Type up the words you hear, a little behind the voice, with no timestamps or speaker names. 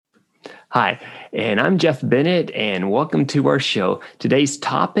Hi, and I'm Jeff Bennett, and welcome to our show. Today's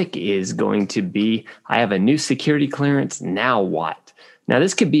topic is going to be I have a new security clearance, now what? Now,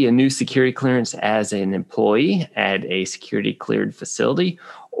 this could be a new security clearance as an employee at a security cleared facility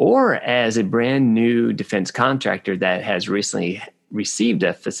or as a brand new defense contractor that has recently received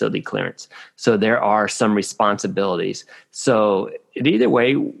a facility clearance. So there are some responsibilities. So either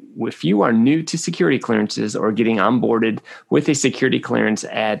way, if you are new to security clearances or getting onboarded with a security clearance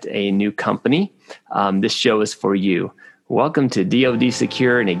at a new company, this show is for you. Welcome to DoD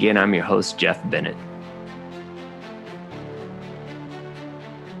Secure. And again, I'm your host, Jeff Bennett.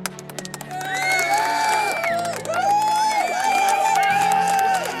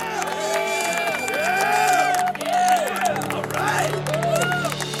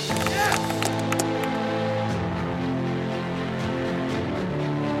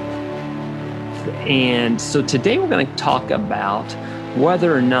 And so today we're going to talk about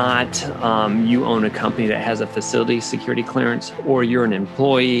whether or not you own a company that has a facility security clearance or you're an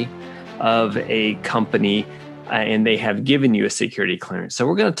employee of a company and they have given you a security clearance. So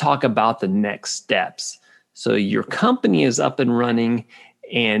we're going to talk about the next steps. So your company is up and running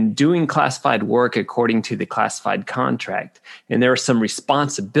and doing classified work according to the classified contract. And there are some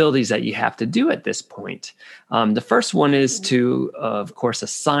responsibilities that you have to do at this point. The first one is to, of course,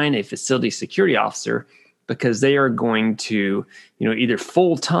 assign a facility security officer because they are going to, either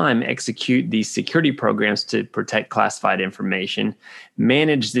full-time execute these security programs to protect classified information,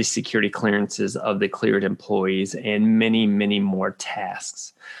 manage the security clearances of the cleared employees, and many, many more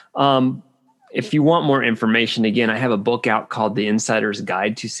tasks. If you want more information, again, I have a book out called The Insider's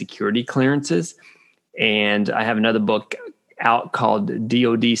Guide to Security Clearances. And I have another book out called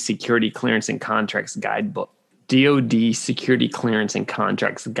DoD Security Clearance and Contracts Guidebook. DoD Security Clearance and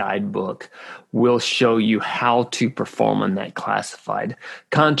Contracts Guidebook will show you how to perform on that classified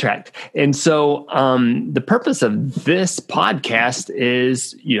contract. And so the purpose of this podcast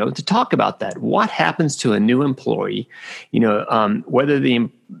is, to talk about that. What happens to a new employee, whether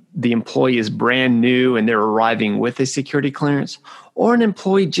the employee is brand new and they're arriving with a security clearance, or an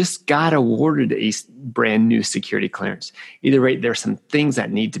employee just got awarded a brand new security clearance. Either way, there's some things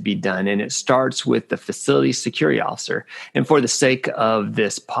that need to be done, and it starts with the facility security officer. And for the sake of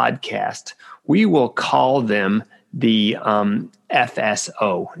this podcast, we will call them the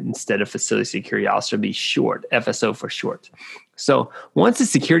FSO instead of facility security officer. Be short, FSO for short. So once the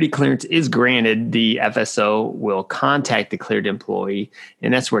security clearance is granted, the FSO will contact the cleared employee,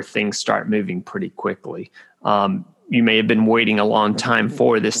 and that's where things start moving pretty quickly. You may have been waiting a long time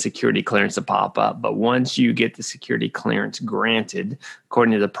for this security clearance to pop up, but once you get the security clearance granted,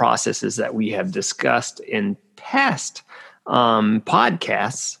 according to the processes that we have discussed in past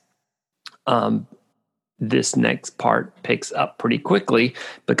podcasts, this next part picks up pretty quickly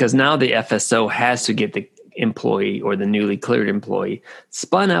because now the FSO has to get the employee or the newly cleared employee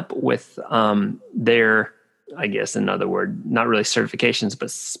spun up with their, I guess, another word, not really certifications,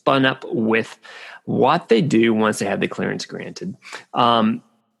 but spun up with what they do once they have the clearance granted.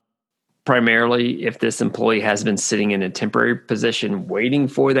 Primarily, if this employee has been sitting in a temporary position waiting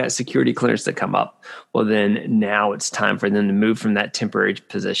for that security clearance to come up, well, then now it's time for them to move from that temporary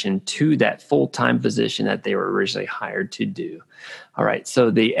position to that full-time position that they were originally hired to do. All right, so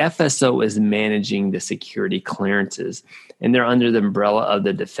the FSO is managing the security clearances, and they're under the umbrella of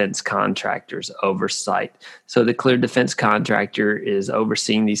the defense contractor's oversight. So the cleared defense contractor is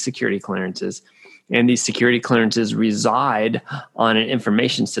overseeing these security clearances, and these security clearances reside on an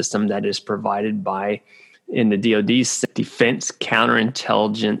information system that is provided in the DoD's Defense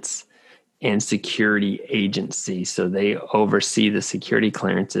Counterintelligence and Security Agency. So they oversee the security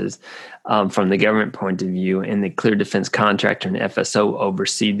clearances from the government point of view, and the cleared defense contractor and FSO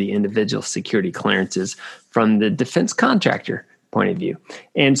oversee the individual security clearances from the defense contractor point of view.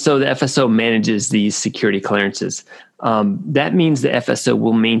 And so the FSO manages these security clearances. That means the FSO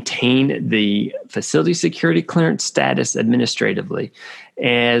will maintain the facility security clearance status administratively,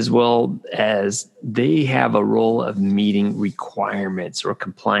 as well as they have a role of meeting requirements or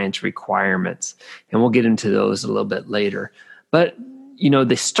compliance requirements. And we'll get into those a little bit later. But,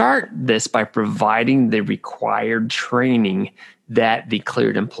 they start this by providing the required training that the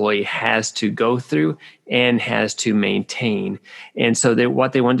cleared employee has to go through and has to maintain. And so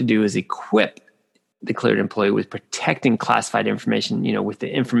what they want to do is equip the cleared employee with protecting classified information, with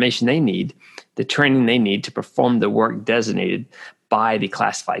the information they need, the training they need to perform the work designated by the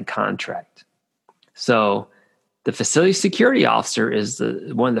classified contract. So the facility security officer is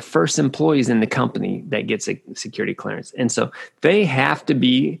one of the first employees in the company that gets a security clearance. And so they have to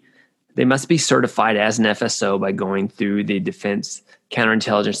be They must be certified as an FSO by going through the Defense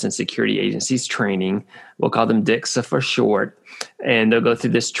Counterintelligence and Security Agency's training. We'll call them DICSA for short. And they'll go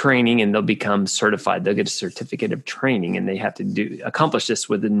through this training and they'll become certified. They'll get a certificate of training, and they have to accomplish this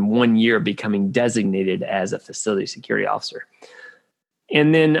within 1 year of becoming designated as a facility security officer.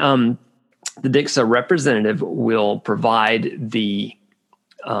 And then the DICSA representative will provide the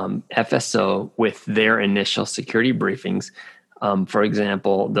FSO with their initial security briefings. For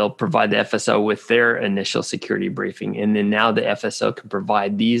example, they'll provide the FSO with their initial security briefing, and then now the FSO can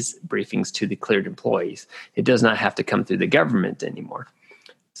provide these briefings to the cleared employees. It does not have to come through the government anymore.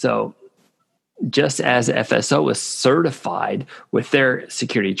 So just as the FSO was certified with their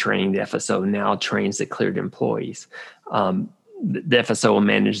security training, the FSO now trains the cleared employees. The FSO will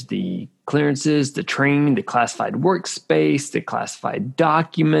manage the clearances, the training, the classified workspace, the classified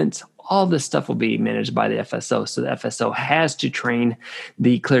documents. All this stuff will be managed by the FSO. So the FSO has to train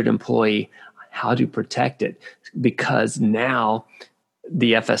the cleared employee how to protect it, because now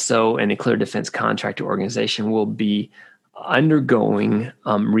the FSO and the Cleared Defense Contractor Organization will be undergoing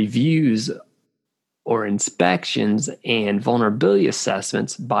reviews or inspections and vulnerability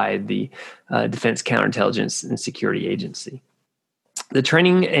assessments by the Defense Counterintelligence and Security Agency. The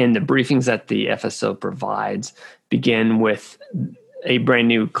training and the briefings that the FSO provides begin with a brand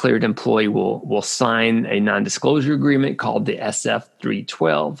new cleared employee will sign a non-disclosure agreement called the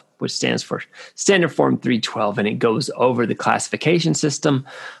SF-312, which stands for Standard Form 312, and it goes over the classification system,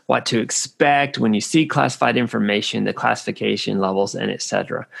 what to expect when you see classified information, the classification levels, and et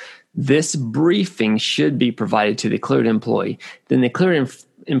cetera. This briefing should be provided to the cleared employee. Then the cleared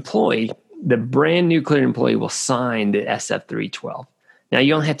employee, the brand new cleared employee, will sign the SF-312. Now,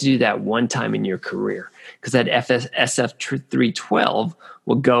 you don't have to do that one time in your career, because that SF-312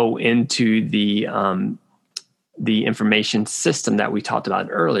 will go into the information system that we talked about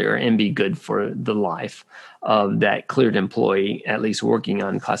earlier and be good for the life of that cleared employee, at least working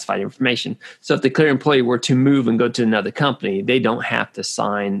on classified information. So if the cleared employee were to move and go to another company, they don't have to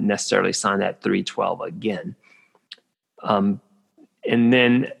necessarily sign that 312 again. And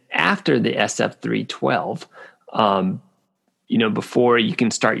then after the SF-312, before you can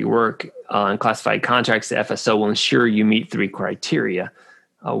start your work on classified contracts, the FSO will ensure you meet 3 criteria.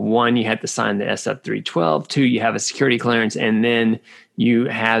 1, you have to sign the SF-312. 2, you have a security clearance. And then you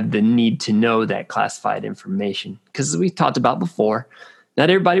have the need to know that classified information. Because as we talked about before, not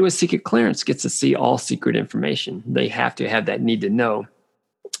everybody with secret clearance gets to see all secret information. They have to have that need to know.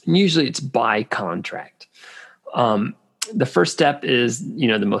 And usually it's by contract. The first step is,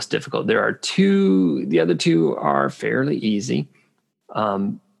 the most difficult. There are 2, the other 2 are fairly easy.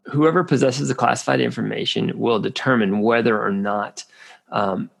 Whoever possesses the classified information will determine whether or not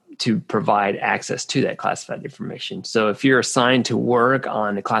to provide access to that classified information. So if you're assigned to work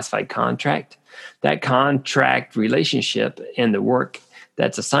on a classified contract, that contract relationship and the work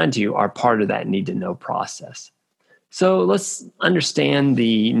that's assigned to you are part of that need to know process. So let's understand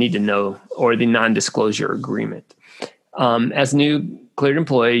the need to know, or the non-disclosure agreement. As a new cleared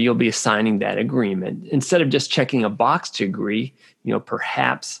employee, you'll be assigning that agreement. Instead of just checking a box to agree,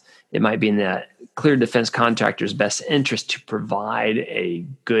 perhaps it might be in the cleared defense contractor's best interest to provide a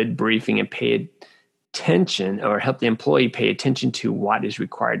good briefing and pay attention, or help the employee pay attention to what is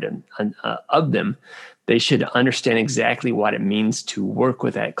required of them. They should understand exactly what it means to work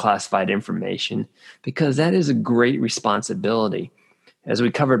with that classified information, because that is a great responsibility. As we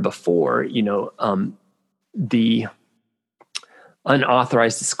covered before, the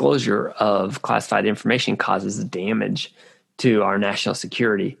unauthorized disclosure of classified information causes damage to our national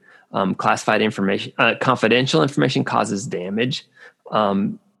security. Classified information, confidential information causes damage,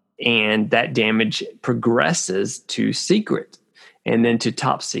 and that damage progresses to secret, and then to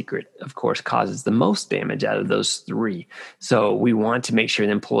top secret, of course, causes the most damage out of those 3. So we want to make sure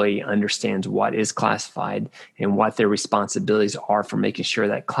the employee understands what is classified and what their responsibilities are for making sure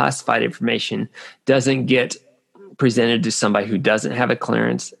that classified information doesn't get presented to somebody who doesn't have a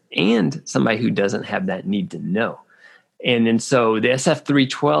clearance and somebody who doesn't have that need to know. And then so the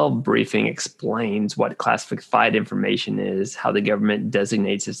SF-312 briefing explains what classified information is, how the government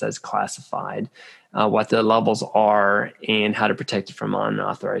designates it as classified, what the levels are, and how to protect it from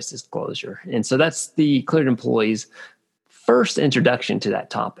unauthorized disclosure. And so that's the cleared employee's first introduction to that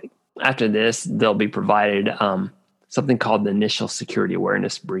topic. After this, they'll be provided something called the Initial Security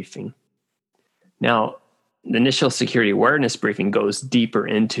Awareness Briefing. Now, the Initial Security Awareness Briefing goes deeper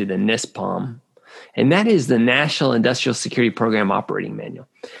into the NISPOM, and that is the National Industrial Security Program Operating Manual.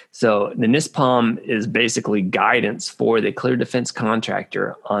 So the NISPOM is basically guidance for the cleared defense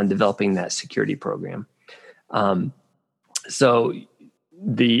contractor on developing that security program. So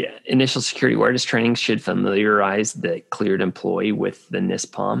the initial security awareness training should familiarize the cleared employee with the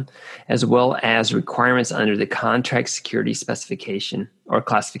NISPOM, as well as requirements under the contract security specification or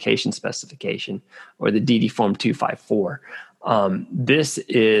classification specification, or the DD Form 254. This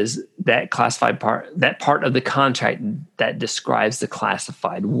is that classified part, that part of the contract that describes the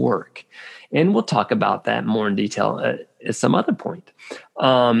classified work. And we'll talk about that more in detail at some other point.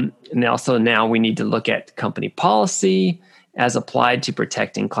 And also now we need to look at company policy as applied to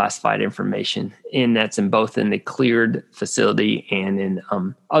protecting classified information. And that's in both in the cleared facility and in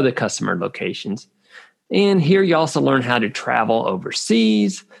other customer locations. And here you also learn how to travel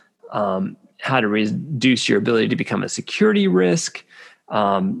overseas, how to reduce your ability to become a security risk,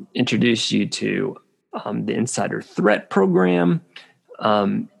 introduce you to the insider threat program,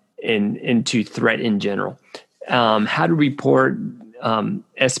 and into threat in general, how to report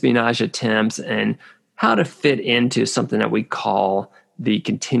espionage attempts, and how to fit into something that we call the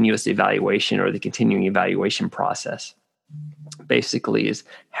continuous evaluation or the continuing evaluation process. Basically is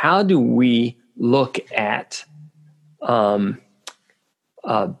how do we look at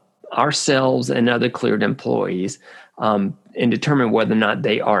ourselves and other cleared employees and determine whether or not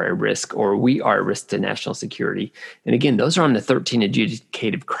they are at risk or we are at risk to national security. And again, those are on the 13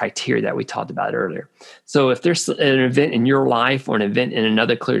 adjudicative criteria that we talked about earlier. So if there's an event in your life or an event in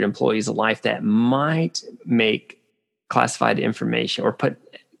another cleared employee's life that might make classified information or put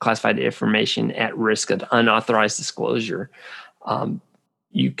classified information at risk of unauthorized disclosure,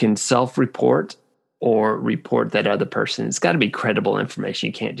 you can self-report or report that other person. It's got to be credible information.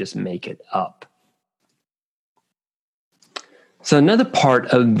 You can't just make it up. So another part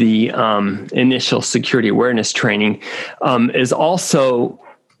of the initial security awareness training is also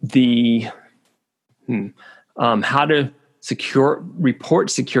the how to report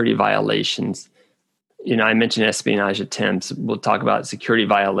security violations. You know, I mentioned espionage attempts. We'll talk about security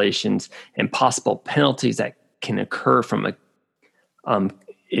violations and possible penalties that can occur from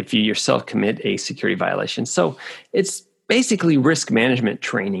if you yourself commit a security violation. So it's basically risk management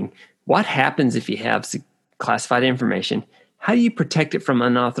training. What happens if you have classified information? How do you protect it from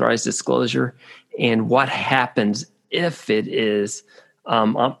unauthorized disclosure? And what happens if it is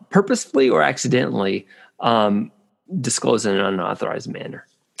purposefully or accidentally disclosed in an unauthorized manner?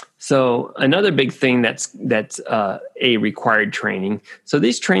 So another big thing that's a required training. So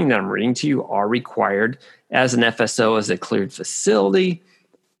these training that I'm reading to you are required as an FSO, as a cleared facility.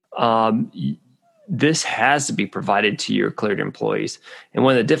 This has to be provided to your cleared employees. And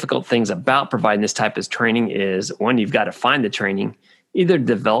one of the difficult things about providing this type of training is, one, you've got to find the training, either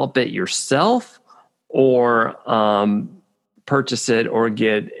develop it yourself or purchase it or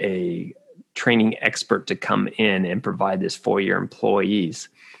get a training expert to come in and provide this for your employees.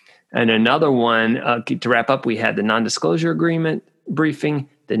 And another one, to wrap up, we had the non-disclosure agreement briefing,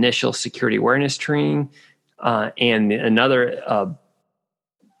 the initial security awareness training, and another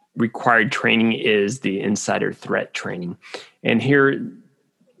required training is the insider threat training. And here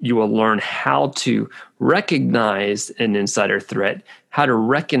you will learn how to recognize an insider threat, how to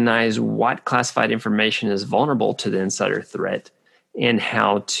recognize what classified information is vulnerable to the insider threat, and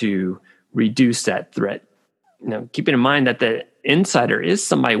how to reduce that threat. Now, keeping in mind that the insider is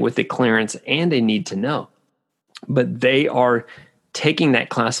somebody with a clearance and a need to know, but they are taking that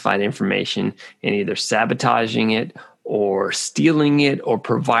classified information and either sabotaging it or stealing it or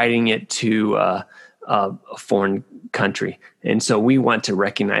providing it to a foreign country. And so we want to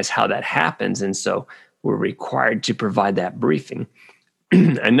recognize how that happens. And so we're required to provide that briefing.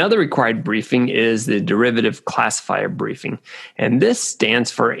 Another required briefing is the derivative classifier briefing. And this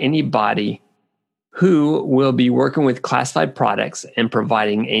stands for anybody who will be working with classified products and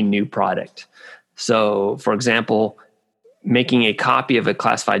providing a new product. So, for example, making a copy of a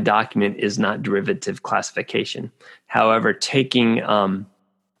classified document is not derivative classification. However, taking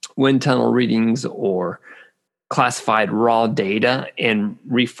wind tunnel readings or classified raw data and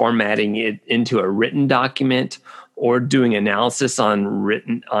reformatting it into a written document, or doing analysis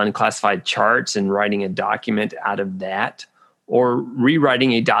on classified charts and writing a document out of that, or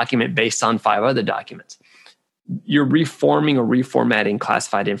rewriting a document based on 5 other documents. You're reforming or reformatting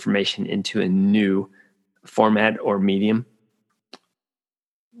classified information into a new format or medium.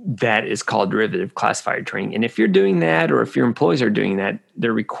 That is called derivative classifier training. And if you're doing that, or if your employees are doing that,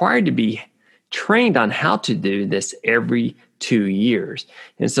 they're required to be trained on how to do this every 2 years.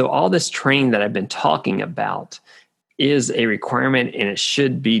 And so all this training that I've been talking about is a requirement, and it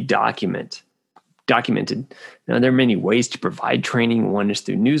should be documented. Now, there are many ways to provide training. One is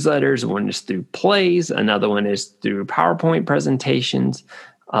through newsletters, one is through plays, another one is through PowerPoint presentations.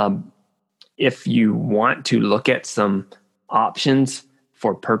 If you want to look at some options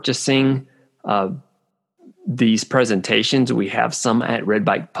for purchasing these presentations. We have some at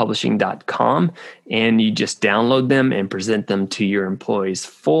redbikepublishing.com, and you just download them and present them to your employees,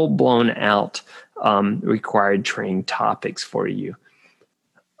 full blown out required training topics for you.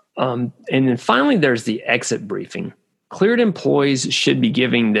 And then finally, there's the exit briefing. Cleared employees should be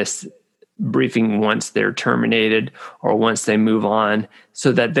giving this briefing once they're terminated or once they move on,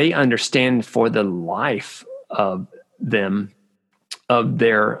 so that they understand for the life of them, of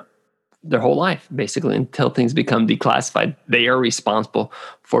their whole life, basically, until things become declassified. They are responsible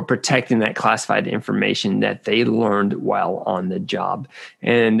for protecting that classified information that they learned while on the job.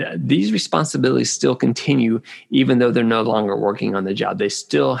 And these responsibilities still continue even though they're no longer working on the job. They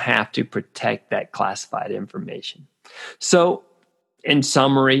still have to protect that classified information. So in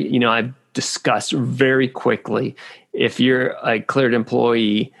summary, I've discussed very quickly, if you're a cleared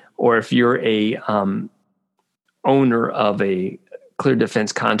employee or if you're a owner of a clear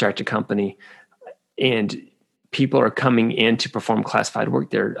defense contractor company and people are coming in to perform classified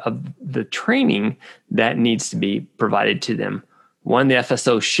work, there of the training that needs to be provided to them. One, the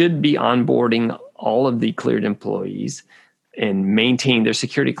FSO should be onboarding all of the cleared employees and maintaining their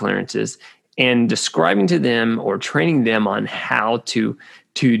security clearances and describing to them or training them on how to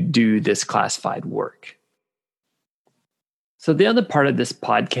do this classified work. So the other part of this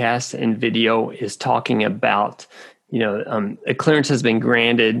podcast and video is talking about, a clearance has been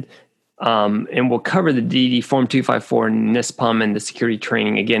granted, and we'll cover the DD Form 254 and NISPOM and the security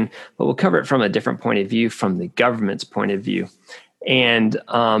training again, but we'll cover it from a different point of view, from the government's point of view. And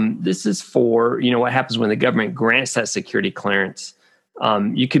this is for, what happens when the government grants that security clearance.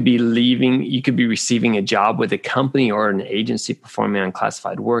 You could be receiving a job with a company or an agency performing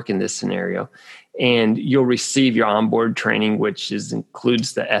unclassified work in this scenario. And you'll receive your onboard training, which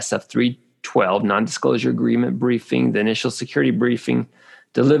includes the SF-312 non-disclosure agreement briefing, the initial security briefing,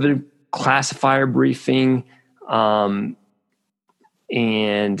 delivered classifier briefing, and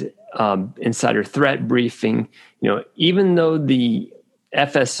insider threat briefing. Even though the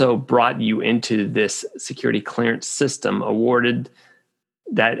FSO brought you into this security clearance system, awarded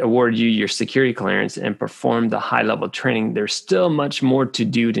you your security clearance and performed the high-level training, there's still much more to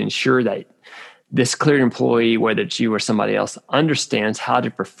do to ensure that this cleared employee, whether it's you or somebody else, understands how to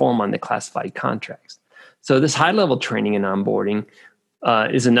perform on the classified contracts. So this high-level training and onboarding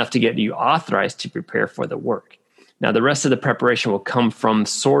is enough to get you authorized to prepare for the work. Now, the rest of the preparation will come from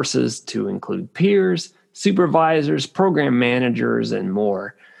sources to include peers, supervisors, program managers, and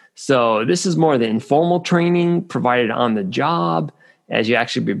more. So this is more the informal training provided on the job as you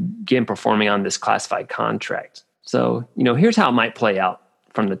actually begin performing on this classified contract. So, here's how it might play out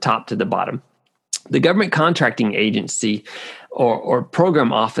from the top to the bottom. The government contracting agency or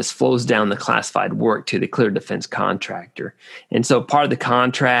program office flows down the classified work to the cleared defense contractor. And so part of the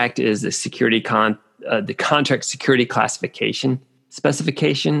contract is the contract security classification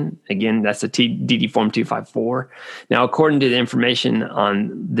specification. Again, that's the DD Form 254. Now, according to the information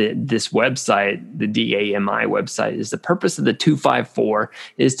on this website, the DAMI website, is the purpose of the 254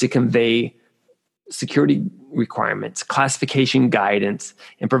 is to convey security requirements, classification guidance,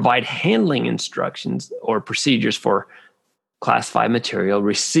 and provide handling instructions or procedures for classified material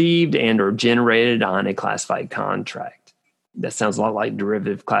received and or generated on a classified contract. That sounds a lot like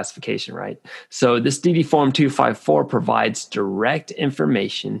derivative classification, right? So this DD Form 254 provides direct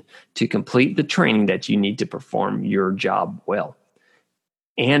information to complete the training that you need to perform your job well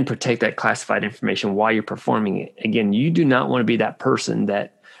and protect that classified information while you're performing it. Again, you do not want to be that person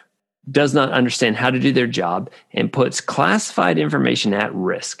that does not understand how to do their job and puts classified information at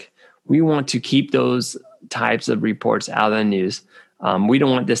risk. We want to keep those types of reports out of the news. We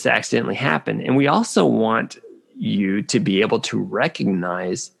don't want this to accidentally happen. And we also want you to be able to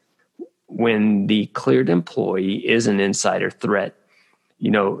recognize when the cleared employee is an insider threat.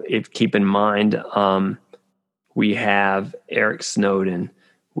 Keep in mind, we have Eric Snowden,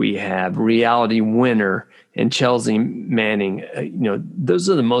 we have Reality Winner, and Chelsea Manning. Those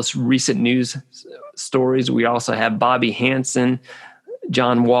are the most recent news stories. We also have Bobby Hansen,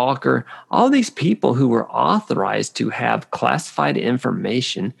 John Walker, all these people who were authorized to have classified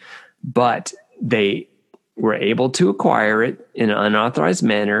information, but they were able to acquire it in an unauthorized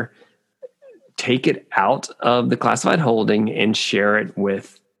manner, take it out of the classified holding, and share it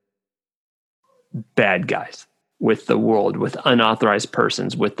with bad guys, with the world, with unauthorized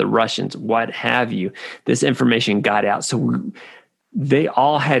persons, with the Russians, what have you. This information got out. So they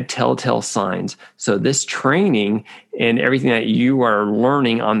all had telltale signs. So this training and everything that you are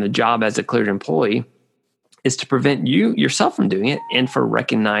learning on the job as a cleared employee is to prevent you yourself from doing it and for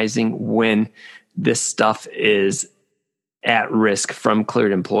recognizing when this stuff is at risk from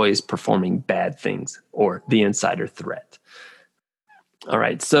cleared employees performing bad things or the insider threat. All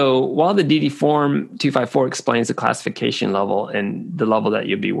right. So while the DD Form 254 explains the classification level and the level that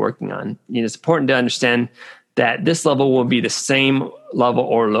you'll be working on, it's important to understand that this level will be the same level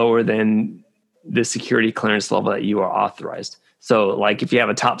or lower than the security clearance level that you are authorized. So like if you have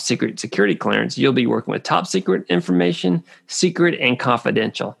a top secret security clearance, you'll be working with top secret information, secret and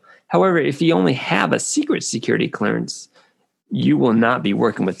confidential. However, if you only have a secret security clearance, you will not be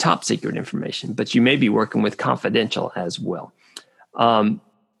working with top secret information, but you may be working with confidential as well.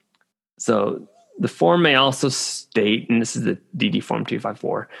 So the form may also state, and this is the DD Form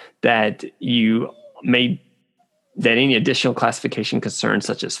 254, that that any additional classification concerns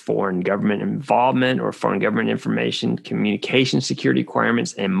such as foreign government involvement or foreign government information, communication security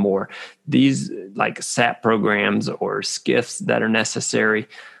requirements, and more. These like SAP programs or SCIFs that are necessary,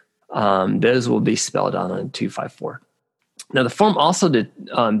 those will be spelled out on 254. Now, the form also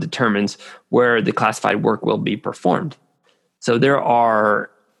determines where the classified work will be performed. So there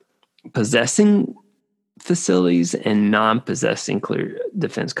are possessing facilities and non-possessing clear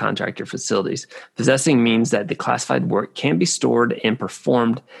defense contractor facilities. Possessing means that the classified work can be stored and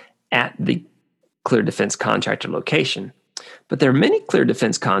performed at the clear defense contractor location. But there are many clear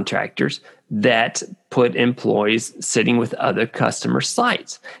defense contractors that put employees sitting with other customer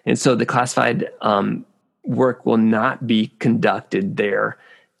sites. And so the classified work will not be conducted there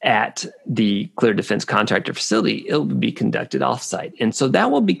at the clear defense contractor facility. It will be conducted offsite. And so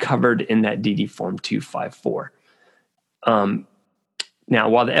that will be covered in that DD Form 254. Now,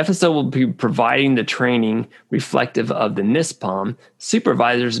 while the FSO will be providing the training reflective of the NISPOM,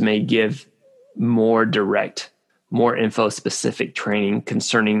 supervisors may give more direct, more info-specific training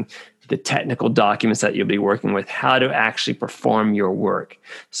concerning the technical documents that you'll be working with, how to actually perform your work.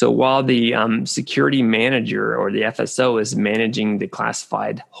 So while the security manager or the FSO is managing the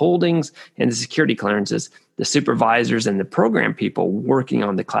classified holdings and the security clearances, the supervisors and the program people working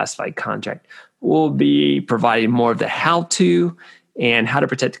on the classified contract will be providing more of the how-to and how to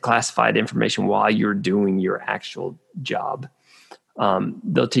protect the classified information while you're doing your actual job.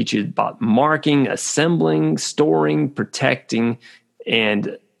 They'll teach you about marking, assembling, storing, protecting,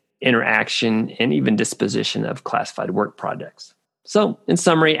 and interaction, and even disposition of classified work projects. So, in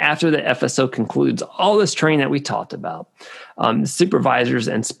summary, after the FSO concludes all this training that we talked about, supervisors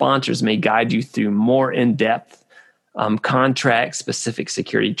and sponsors may guide you through more in-depth contract-specific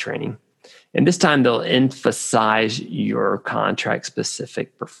security training. And this time, they'll emphasize your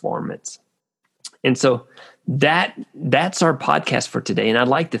contract-specific performance. And so that's our podcast for today. And I'd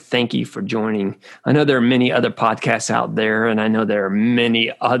like to thank you for joining. I know there are many other podcasts out there, and I know there are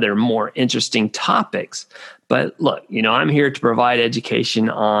many other more interesting topics. But look, I'm here to provide education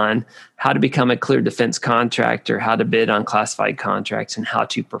on how to become a clear defense contractor, how to bid on classified contracts, and how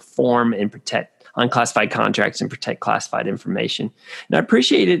to perform and protect unclassified contracts and protect classified information. And I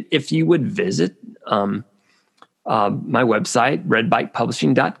appreciate it if you would visit my website,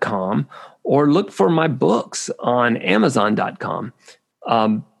 redbikepublishing.com, or look for my books on Amazon.com.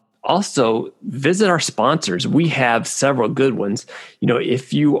 Also, visit our sponsors. We have several good ones.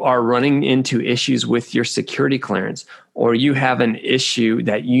 If you are running into issues with your security clearance, or you have an issue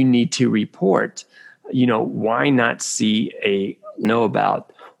that you need to report, why not know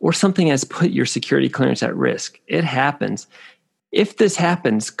about, or something has put your security clearance at risk? It happens. If this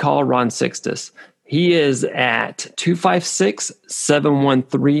happens, call Ron Sixtus. He is at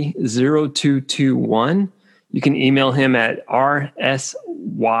 256-713-0221. You can email him at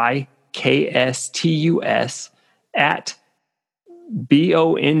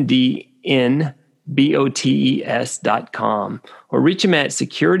or reach him at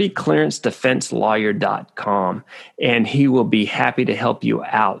securityclearancedefenselawyer.com, and he will be happy to help you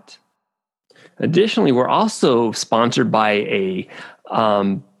out. Additionally, we're also sponsored by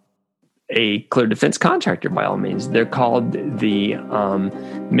a clear defense contractor, by all means. They're called the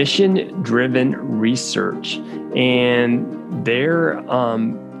Mission Driven Research, and their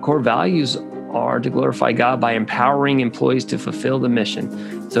core values are to glorify God by empowering employees to fulfill the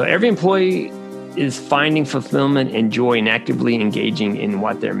mission. So every employee is finding fulfillment and joy in actively engaging in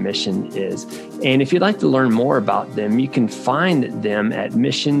what their mission is. And if you'd like to learn more about them, you can find them at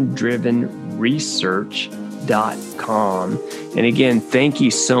missiondrivenresearch.com. And again, thank you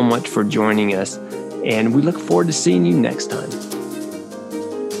so much for joining us, and we look forward to seeing you next time.